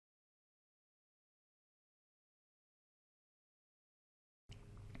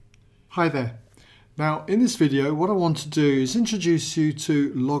Hi there. Now in this video what I want to do is introduce you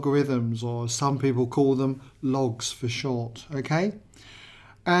to logarithms, or some people call them logs for short, okay?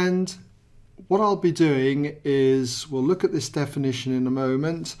 And what I'll be doing is we'll look at this definition in a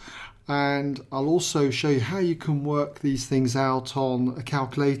moment, and I'll also show you how you can work these things out on a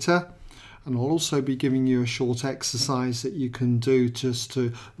calculator, and I'll also be giving you a short exercise that you can do just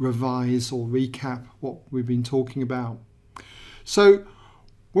to revise or recap what we've been talking about. So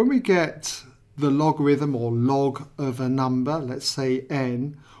when we get the logarithm or log of a number, let's say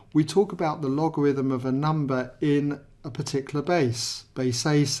n, we talk about the logarithm of a number in a particular base A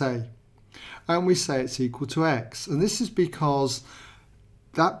say, and we say it's equal to x. And this is because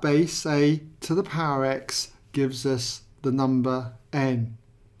that base a to the power x gives us the number n.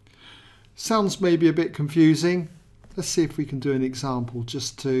 Sounds maybe a bit confusing. Let's see if we can do an example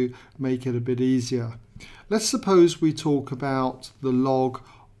just to make it a bit easier. Let's suppose we talk about the log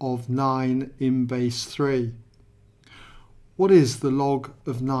of 9 in base 3. What is the log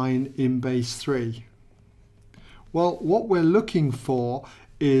of 9 in base 3? Well, what we're looking for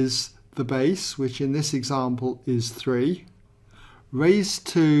is the base, which in this example is 3, raised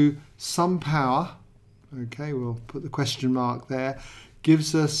to some power, okay, we'll put the question mark there,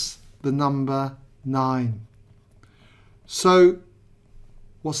 gives us the number 9. So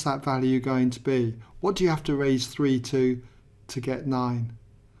what's that value going to be? What do you have to raise 3 to get 9?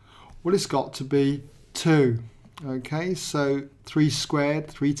 Well, it's got to be 2. Okay, so 3 squared,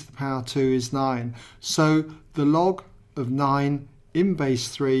 3 to the power 2 is 9. So the log of 9 in base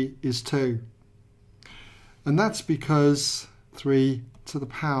 3 is 2. And that's because 3 to the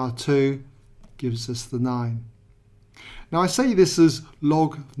power 2 gives us the 9. Now I say this as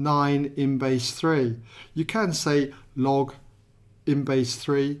log 9 in base 3. You can say log in base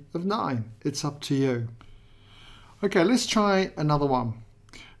 3 of 9. It's up to you. Okay, let's try another one.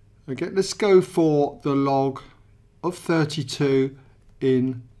 Okay, let's go for the log of 32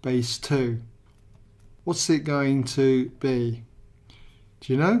 in base 2. What's it going to be?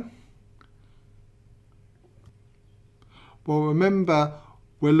 Do you know? Well, remember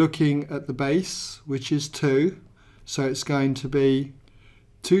we're looking at the base, which is 2. So it's going to be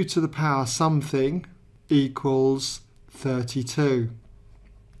 2 to the power something equals 32.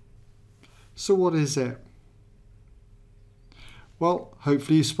 So what is it? Well,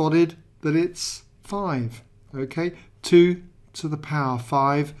 hopefully you spotted that it's 5. Okay, 2 to the power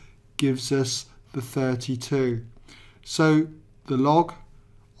 5 gives us the 32. So the log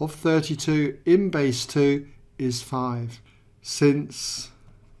of 32 in base 2 is 5. Since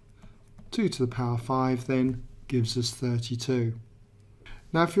 2 to the power 5 then gives us 32.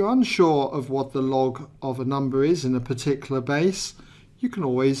 Now if you're unsure of what the log of a number is in a particular base, you can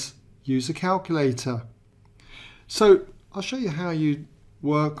always use a calculator. So I'll show you how you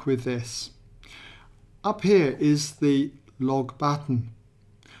work with this. Up here is the log button.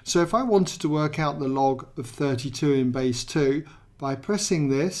 So if I wanted to work out the log of 32 in base 2 by pressing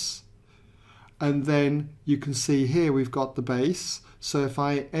this, and then you can see here we've got the base. So if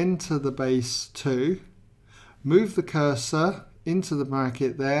I enter the base 2, move the cursor into the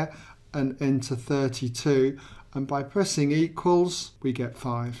bracket there and enter 32, and by pressing equals we get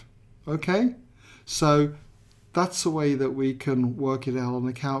 5. Okay, so that's the way that we can work it out on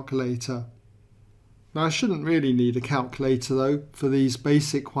a calculator. Now I shouldn't really need a calculator though for these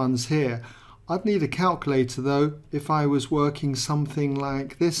basic ones here. I'd need a calculator though if I was working something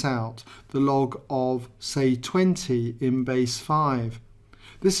like this out, the log of say 20 in base 5.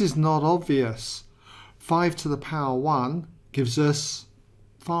 This is not obvious. 5 to the power 1 gives us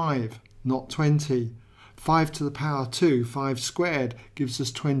 5, not 20. 5 to the power 2, 5 squared, gives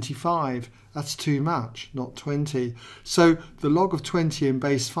us 25. That's too much, not 20. So the log of 20 in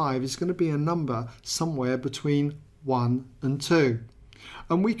base 5 is going to be a number somewhere between 1 and 2.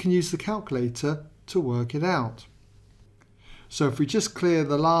 And we can use the calculator to work it out. So if we just clear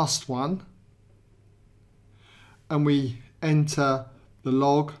the last one and we enter the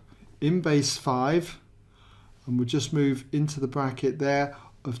log in base 5, and we'll just move into the bracket there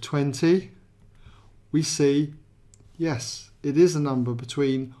of 20, we see, yes, it is a number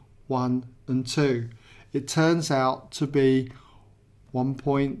between 1 and 2. It turns out to be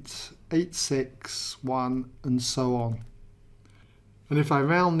 1.861 and so on. And if I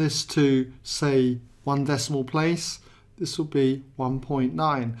round this to, say, 1 decimal place, this will be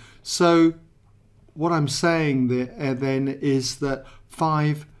 1.9. So what I'm saying there, then is that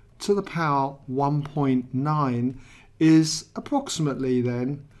 5 to the power 1.9 is approximately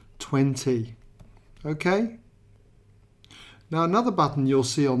then 20. Okay? Now another button you'll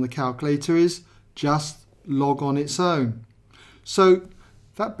see on the calculator is just log on its own. So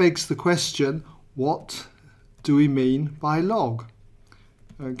that begs the question, what do we mean by log?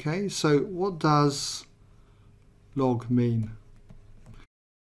 Okay, so what does log mean?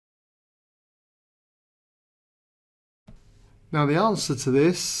 Now the answer to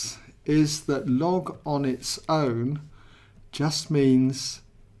this is that log on its own just means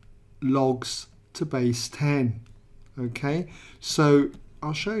logs to base 10. Okay, so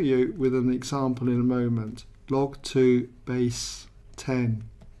I'll show you with an example in a moment. Log to base 10.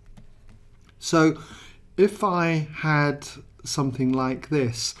 So if I had something like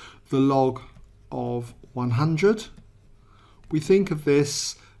this, the log of 100, we think of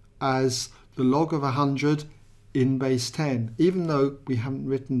this as the log of 100 in base 10, even though we haven't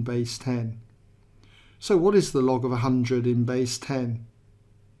written base 10. So what is the log of 100 in base 10?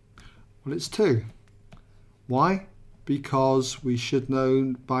 Well, it's 2. Why? Because we should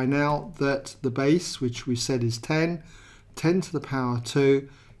know by now that the base, which we said is 10, 10 to the power 2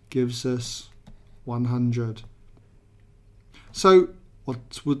 gives us 100. So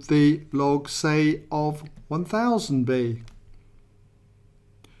what would the log, say, of 1000 be?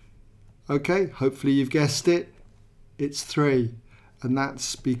 Okay, hopefully you've guessed it. It's 3, and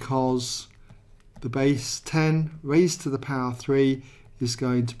that's because the base 10 raised to the power 3 is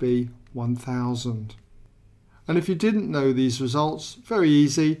going to be 1000. And if you didn't know these results, very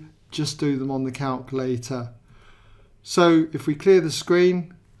easy, just do them on the calculator. So if we clear the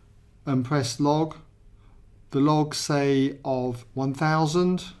screen and press log, the log, say, of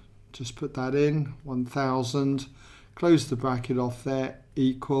 1000, just put that in, 1000, close the bracket off there,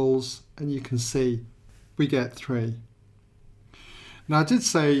 equals, and you can see we get 3. Now I did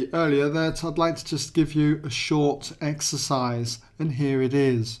say earlier that I'd like to just give you a short exercise, and here it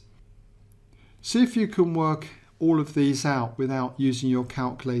is. See if you can work all of these out without using your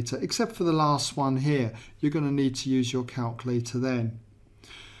calculator, except for the last one here. You're going to need to use your calculator then.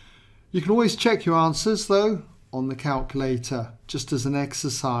 You can always check your answers though on the calculator, just as an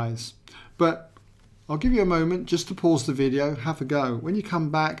exercise. But I'll give you a moment just to pause the video, have a go. When you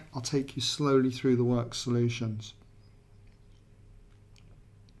come back, I'll take you slowly through the work solutions.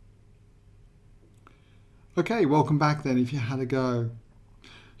 Okay, welcome back then if you had a go.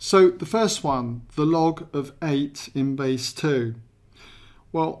 So the first one, the log of 8 in base 2.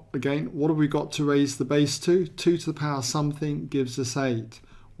 Well, again, what have we got to raise the base to? 2 to the power something gives us 8.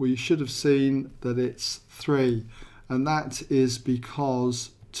 Well, you should have seen that it's 3, and that is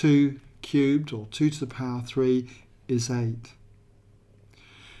because 2 cubed, or 2 to the power 3, is 8.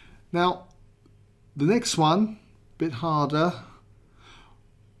 Now, the next one, a bit harder,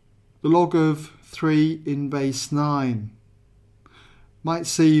 the log of 3 in base 9. Might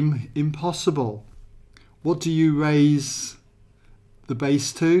seem impossible. What do you raise the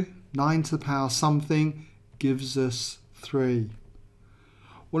base to? 9 to the power something gives us 3.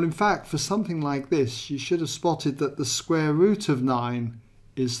 Well, in fact, for something like this, you should have spotted that the square root of 9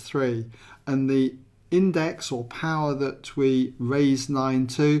 is 3, and the index or power that we raise 9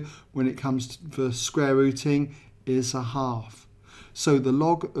 to when it comes to square rooting is a half. So the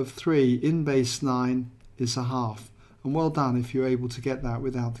log of 3 in base 9 is a half. And well done if you're able to get that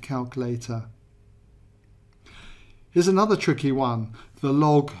without the calculator. Here's another tricky one. The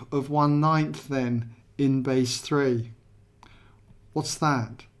log of 1/9 then in base 3. What's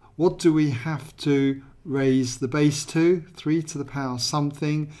that? What do we have to raise the base to? 3 to the power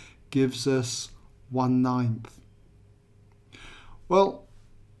something gives us 1/9. Well,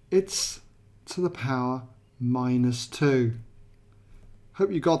 it's to the power -2.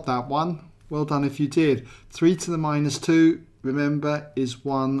 Hope you got that one. Well done if you did. 3 to the -2, remember, is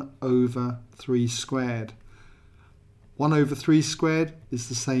 1 over 3 squared. 1 over 3 squared is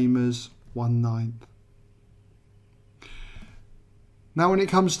the same as 1/9. Now when it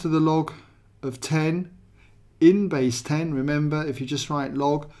comes to the log of 10 in base 10, remember, if you just write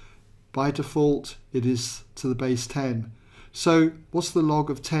log, by default it is to the base 10. So what's the log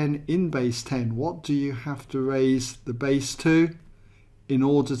of 10 in base 10? What do you have to raise the base to in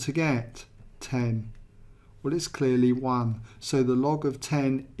order to get 10? Well, it's clearly 1. So the log of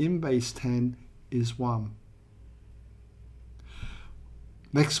 10 in base 10 is 1.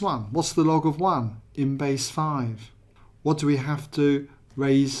 Next one, what's the log of 1 in base 5? What do we have to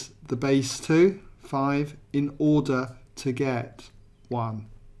raise the base to? 5 in order to get 1.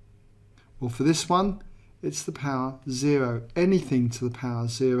 Well, for this one, it's the power 0. Anything to the power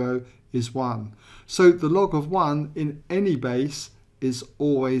 0 is 1. So the log of 1 in any base is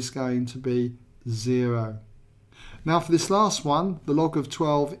always going to be 0. Now for this last one, the log of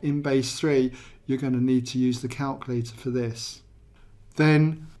 12 in base 3, you're going to need to use the calculator for this.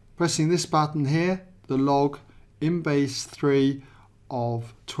 Then pressing this button here, the log in base 3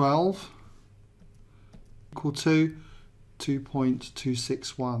 of 12 equal to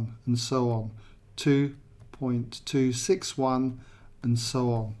 2.261 and so on. 2.261 and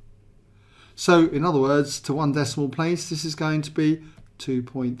so on. So in other words, to one decimal place, this is going to be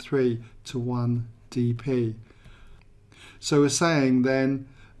 2.3 to 1 dp. So we're saying then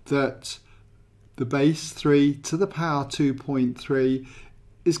that the base 3 to the power 2.3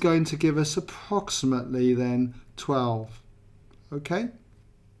 is going to give us approximately then 12. Okay?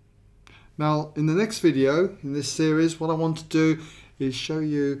 Now in the next video in this series, what I want to do is show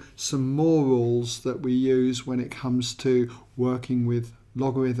you some more rules that we use when it comes to working with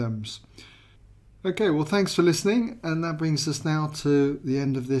logarithms. Okay, well thanks for listening, and that brings us now to the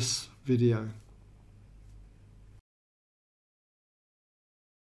end of this video.